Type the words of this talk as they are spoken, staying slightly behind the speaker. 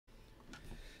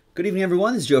Good evening,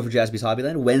 everyone. This is Joe for Jaspy's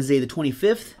Hobbyland. Wednesday the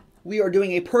 25th. We are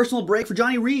doing a personal break for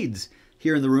Johnny Reeds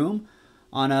here in the room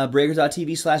on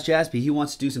breakers.tv/Jaspy. He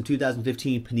wants to do some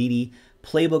 2015 Panini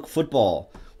Playbook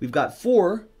football. We've got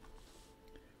four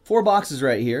boxes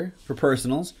right here for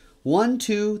personals. 1,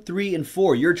 2, 3, and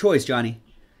 4. Your choice, Johnny.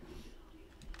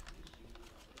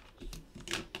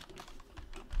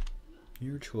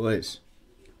 Your choice.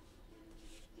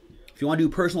 If you want to do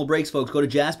personal breaks, folks, go to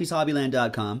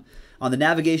jaspyshobbyland.com. On the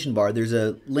navigation bar, there's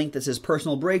a link that says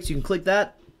personal breaks. You can click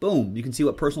that. Boom. You can see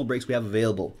what personal breaks we have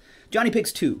available. Johnny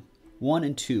picks 2. 1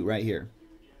 and 2 right here.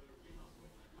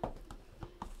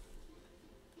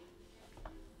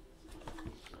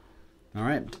 All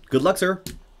right. Good luck, sir.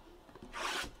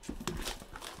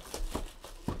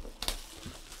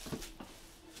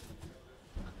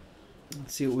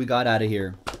 Let's see what we got out of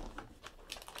here.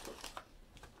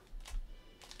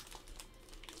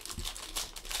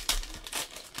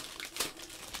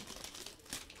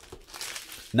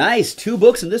 Nice. 2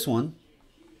 books in this one.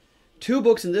 2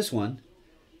 books in this one.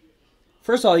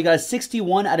 First of all, you got a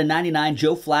 61 out of 99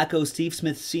 Joe Flacco, Steve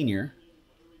Smith Sr.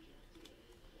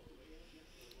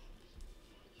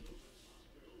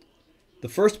 The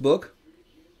first book,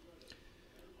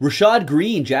 Rashad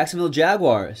Green, Jacksonville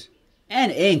Jaguars.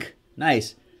 And ink.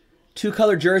 Nice.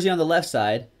 2-color jersey on the left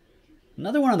side.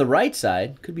 Another one on the right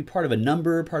side. Could be part of a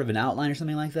number, part of an outline or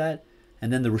something like that.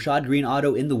 And then the Rashad Green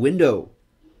auto in the window.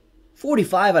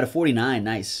 45 out of 49.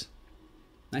 Nice.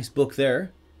 Nice book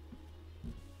there.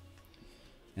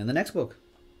 And the next book.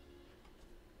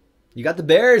 You got the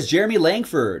Bears, Jeremy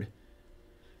Langford.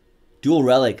 Dual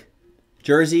relic.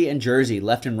 Jersey and jersey,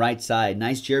 left and right side.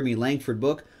 Nice Jeremy Langford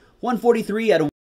book. 143 out of